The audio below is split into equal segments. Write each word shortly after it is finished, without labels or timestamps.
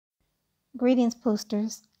Greetings,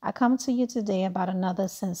 posters. I come to you today about another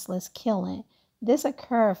senseless killing. This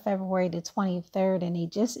occurred February the 23rd, and they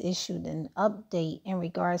just issued an update in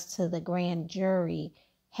regards to the grand jury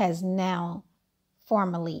has now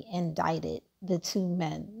formally indicted the two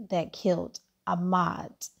men that killed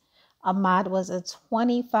Ahmaud. Ahmaud was a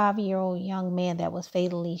 25-year-old young man that was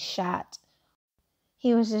fatally shot.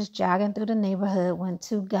 He was just jogging through the neighborhood when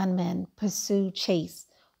two gunmen pursued chase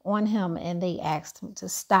on him, and they asked him to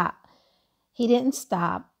stop. He didn't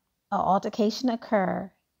stop. An altercation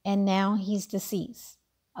occurred, and now he's deceased.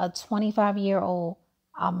 A 25-year-old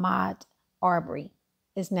Ahmaud Arbery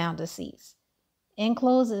is now deceased.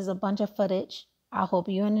 Enclosed is a bunch of footage. I hope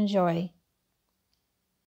you enjoy.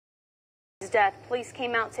 His death, police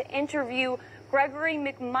came out to interview Gregory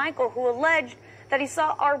McMichael, who alleged that he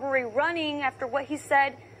saw Arbery running after what he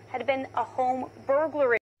said had been a home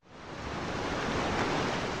burglary.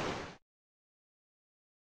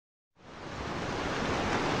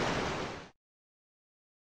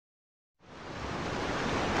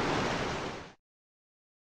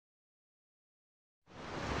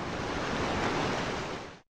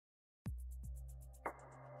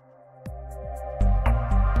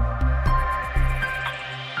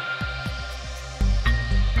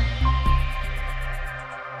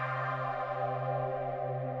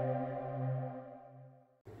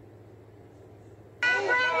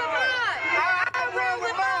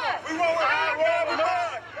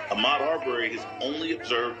 Ahmaud Arbery is only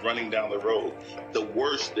observed running down the road. The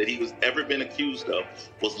worst that he was ever been accused of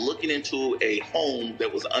was looking into a home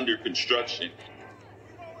that was under construction.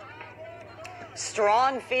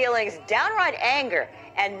 Strong feelings, downright anger,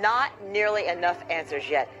 and not nearly enough answers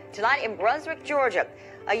yet. Tonight in Brunswick, Georgia,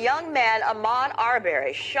 a young man, Ahmaud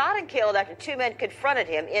Arbery, shot and killed after two men confronted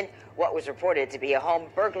him in what was reported to be a home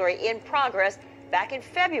burglary in progress back in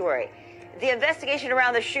February. The investigation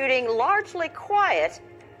around the shooting largely quiet,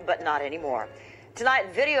 but not anymore.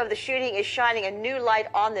 Tonight, video of the shooting is shining a new light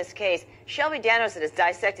on this case. Shelby Danielson is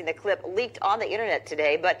dissecting the clip leaked on the internet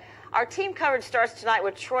today, but our team coverage starts tonight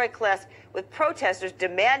with Troy Kless with protesters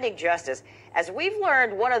demanding justice. As we've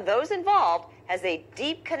learned, one of those involved has a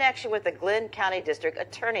deep connection with the Glynn County District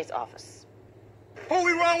Attorney's Office. Who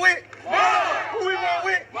we run with? More! Who we run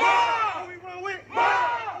with? More! Who we run with? More!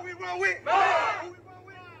 Who we run with? More!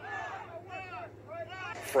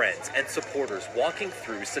 Friends and supporters walking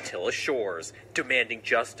through Satilla Shores, demanding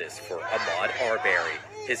justice for Ahmaud Arbery.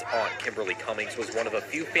 His aunt, Kimberly Cummings, was one of a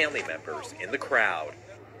few family members in the crowd.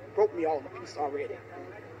 Broke me all in a piece already,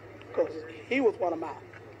 because he was one of my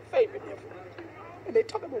favorite nephews, and they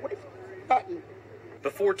took him away from nothing.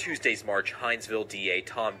 Before Tuesday's march, Hinesville DA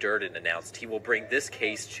Tom Durden announced he will bring this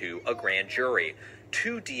case to a grand jury.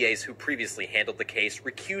 Two DAs who previously handled the case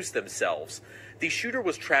recused themselves. The shooter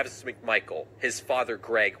was Travis McMichael. His father,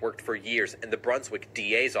 Greg, worked for years in the Brunswick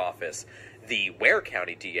DA's office. The Ware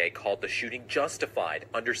County DA called the shooting justified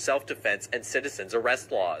under self-defense and citizens'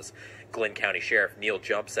 arrest laws. Glynn County Sheriff Neil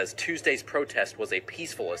Jump says Tuesday's protest was a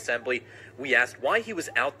peaceful assembly. We asked why he was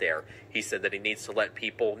out there. He said that he needs to let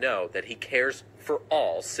people know that he cares for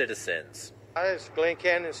all citizens. As Glynn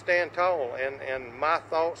County stand tall, and my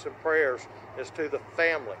thoughts and prayers is to the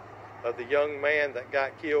family of the young man that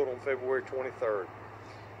got killed on February 23rd.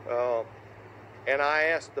 And I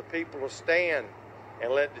ask the people to stand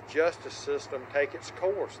and let the justice system take its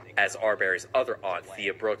course. As Arbery's other aunt,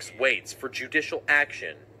 Thea Brooks, waits for judicial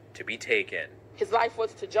action to be taken. His life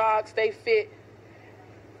was to jog, stay fit,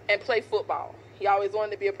 and play football. He always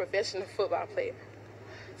wanted to be a professional football player.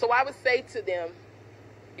 So I would say to them,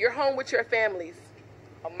 you're home with your families.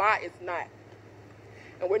 Ahmaud is not.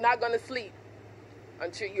 And we're not going to sleep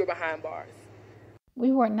until you're behind bars.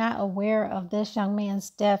 We were not aware of this young man's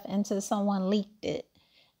death until someone leaked it.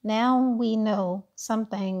 Now we know some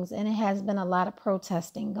things, and it has been a lot of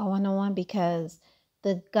protesting going on because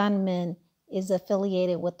the gunman is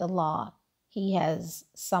affiliated with the law. He has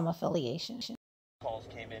some affiliation. Calls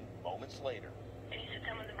came in moments later. Can you just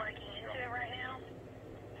tell me the breaking into it right now?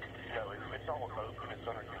 No, it's almost open. It's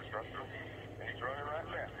under construction. And he's running right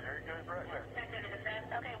now. There he goes right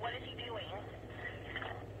now. Okay, what is he doing?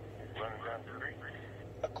 He's running down the street.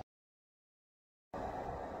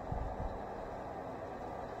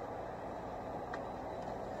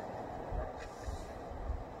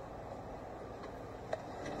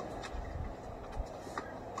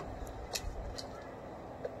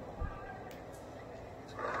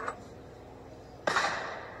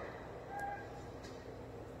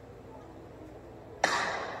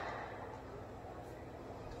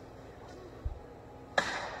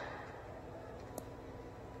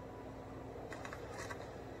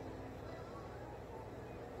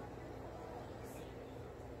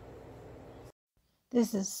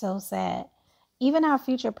 This is so sad. Even our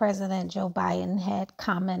future president, Joe Biden, had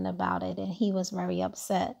comment about it, and he was very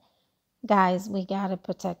upset. Guys, we got to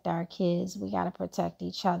protect our kids. We got to protect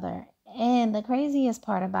each other. And the craziest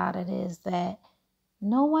part about it is that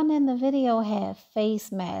no one in the video had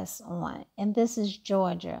face masks on. And this is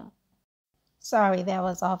Georgia. Sorry, that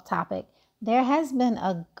was off topic. There has been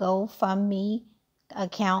a GoFundMe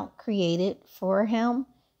account created for him.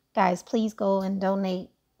 Guys, please go and donate.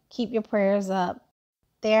 Keep your prayers up.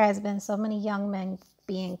 There has been so many young men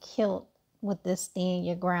being killed with this stand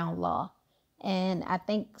your ground law. And I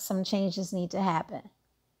think some changes need to happen.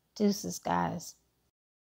 Deuces, guys.